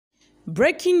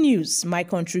Breaking news, my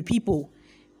country people.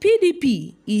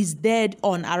 PDP is dead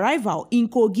on arrival in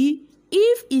Kogi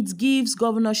if it gives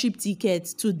governorship ticket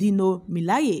to Dino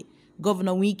Melaye,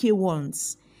 Governor Wike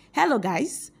wants. Hello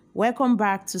guys, welcome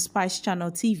back to Spice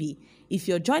Channel TV. If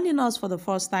you're joining us for the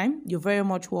first time, you're very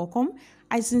much welcome.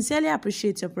 I sincerely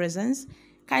appreciate your presence.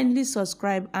 Kindly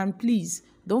subscribe and please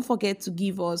don't forget to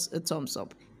give us a thumbs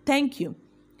up. Thank you.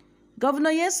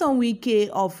 Governor Wike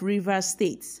of Rivers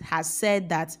State has said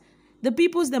that the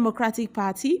People's Democratic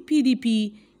Party,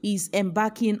 PDP, is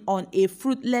embarking on a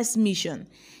fruitless mission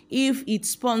if it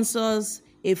sponsors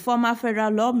a former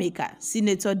federal lawmaker,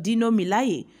 Senator Dino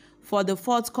Melaye, for the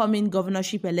forthcoming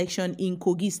governorship election in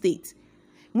Kogi State.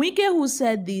 Wike, who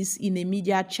said this in a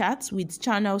media chat with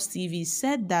Channels TV,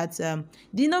 said that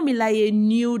Dino Melaye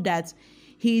knew that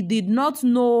he did not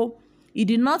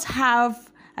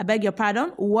have, I beg your pardon,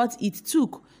 what it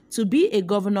took to be a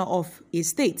governor of a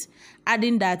state,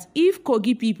 adding that if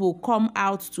Kogi people come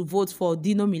out to vote for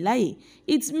Dino Melaye,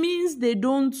 it means they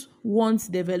don't want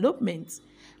development.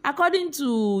 According to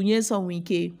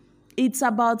Wike, it's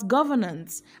about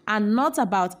governance and not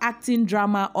about acting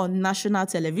drama on national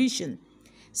television.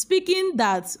 Speaking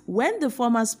that when the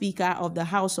former Speaker of the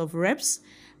House of Reps,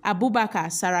 Abubakar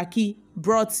Saraki,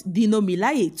 brought Dino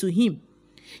Melaye to him,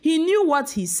 he knew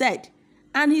what he said,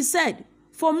 and he said,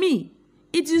 "For me,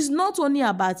 it is not only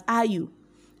about you,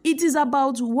 it is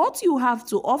about what you have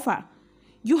to offer.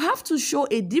 You have to show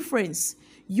a difference.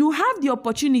 You have the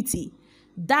opportunity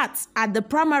that at the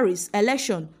primaries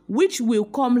election, which will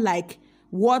come like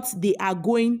what they are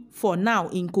going for now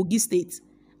in Kogi State.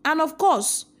 And of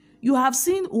course, you have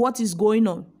seen what is going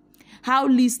on, how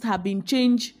lists have been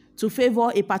changed to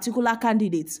favor a particular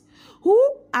candidate, who,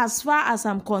 as far as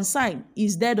I'm concerned,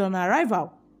 is dead on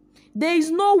arrival. There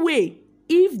is no way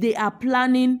if what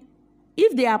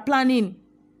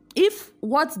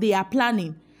they are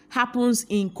planning happens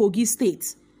in Kogi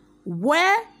State,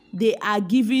 where they are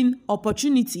giving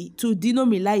opportunity to Dino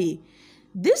Melaye.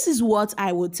 This is what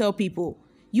I will tell people.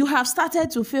 You have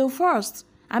started to fail first.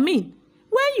 I mean,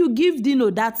 when you give Dino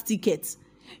that ticket,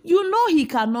 you know he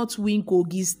cannot win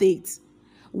Kogi State.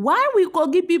 Why will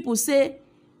Kogi people say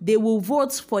they will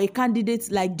vote for a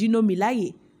candidate like Dino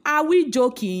Melaye? Are we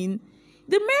joking?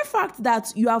 The mere fact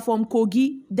that you are from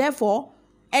Kogi, therefore,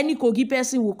 any Kogi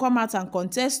person will come out and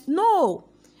contest? No.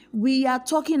 We are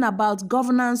talking about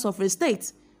governance of a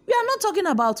state. We are not talking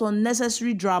about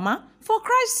unnecessary drama. For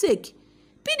Christ's sake,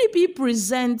 PDP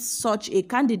presents such a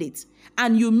candidate,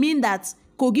 and you mean that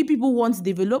Kogi people want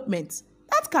development?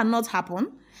 That cannot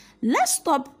happen. Let's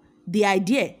stop the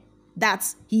idea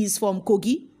that he is from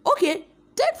Kogi. Okay,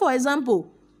 take for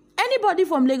example, anybody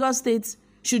from Lagos State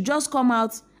should just come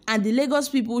out and the Lagos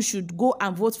people should go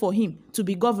and vote for him to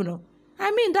be governor.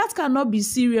 I mean, that cannot be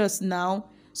serious now.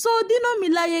 So Dino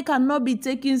Melaye cannot be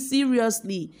taken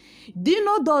seriously.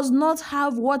 Dino does not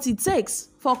have what it takes,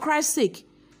 for Christ's sake.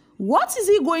 What is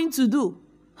he going to do?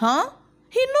 He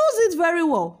knows it very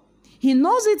well. He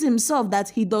knows it himself that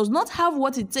he does not have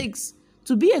what it takes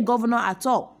to be a governor at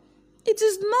all. It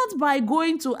is not by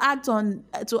going to act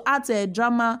a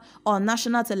drama on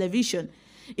national television.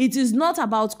 It is not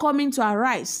about coming to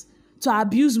Arise to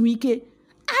abuse Wike.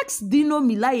 Ask Dino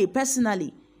Melaye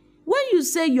personally. When you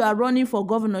say you are running for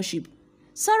governorship,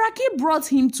 Saraki brought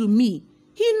him to me.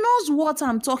 He knows what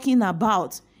I'm talking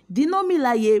about. Dino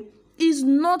Melaye is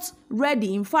not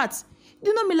ready. In fact,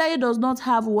 Dino Melaye does not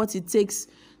have what it takes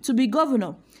to be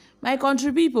governor. My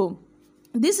country people,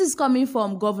 this is coming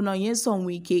from Governor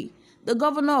Wike, the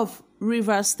governor of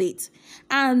Rivers State.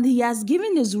 And he has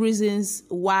given his reasons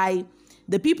why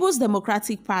the People's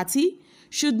Democratic Party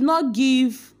should not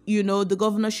give, the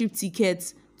governorship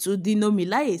ticket to Dino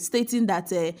Melaye, stating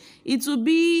that it will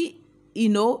be,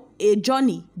 a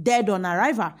journey dead on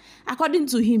arrival. According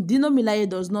to him, Dino Melaye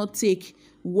does not take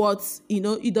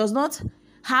he does not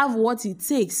have what it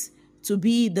takes to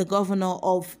be the governor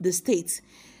of the state.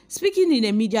 Speaking in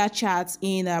a media chat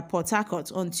in Port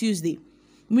Harcourt on Tuesday,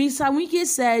 Mr. Wike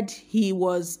said he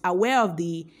was aware of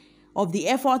the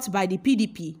effort by the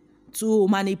PDP to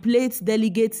manipulate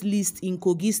delegate list in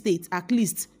Kogi State, at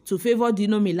least to favor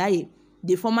Dino Melaye,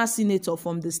 the former senator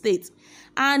from the state.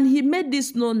 And he made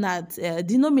this known that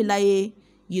Dino Melaye,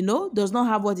 does not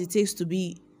have what it takes to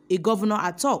be a governor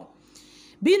at all.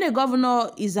 Being a governor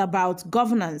is about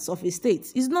governance of a state.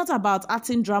 It's not about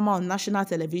acting drama on national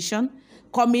television,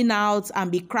 coming out and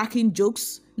be cracking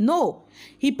jokes. No.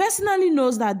 He personally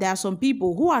knows that there are some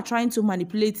people who are trying to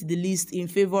manipulate the list in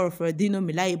favor of Dino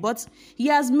Melaye, but he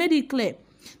has made it clear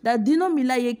that Dino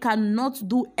Melaye cannot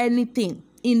do anything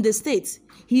in the state.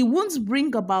 He won't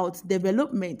bring about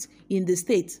development in the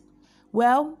state.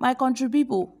 Well, my country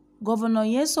people, Governor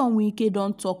Nyesom Wike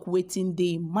don talk wetin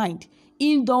dey im mind.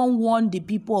 He don warn the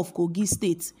people of Kogi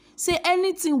State. Say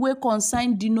anything wey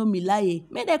concern Dino Melaye,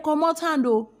 make dem comot hand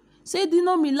o. Say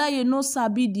Dino Melaye no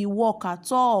sabi the work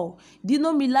at all.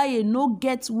 Dino Melaye no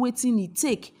get wetin e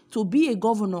take to be a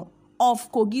governor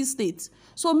of Kogi State.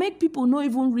 So make people no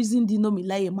even reason Dino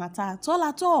Melaye matter at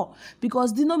all,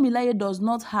 because Dino Melaye does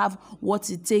not have what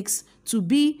it takes to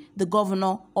be the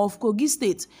governor of Kogi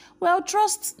State. Well,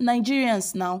 trust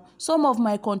Nigerians now. Some of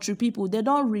my country people, they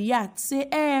don't react. Say,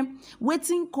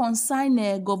 wetin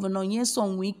concern Governor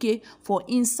Nyesom Wike for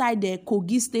inside the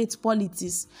Kogi State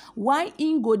politics. Why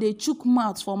im go dey chook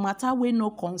mouth for matter wey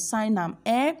no concern am?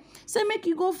 Say make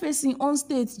you go face im own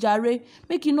state jare.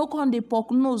 Make you no come dey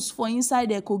poke nose for inside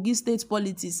the Kogi State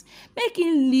politics. Make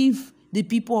him leave the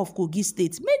people of Kogi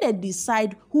State. Make them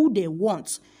decide who they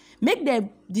want. Make them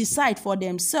decide for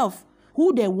themselves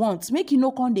who they want. Make you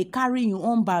no come dey carry your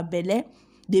own barbelle.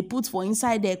 They put for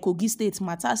inside the Kogi State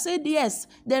matter. Say yes,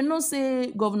 they no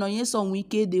say Governor Nyesom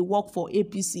Wike they work for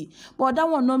APC, but that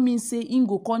one no mean say him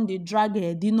go come dey drag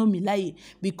Dino Melaye,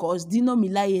 because Dino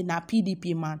Melaye na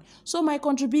PDP man. So my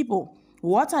country people,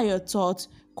 what are your thoughts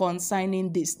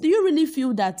concerning this? Do you really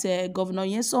feel that Governor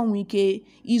Nyesom Wike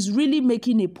is really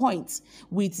making a point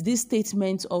with this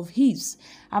statement of his?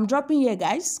 I'm dropping here,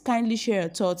 guys. Kindly share your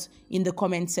thoughts in the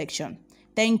comment section.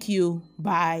 Thank you.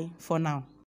 Bye for now.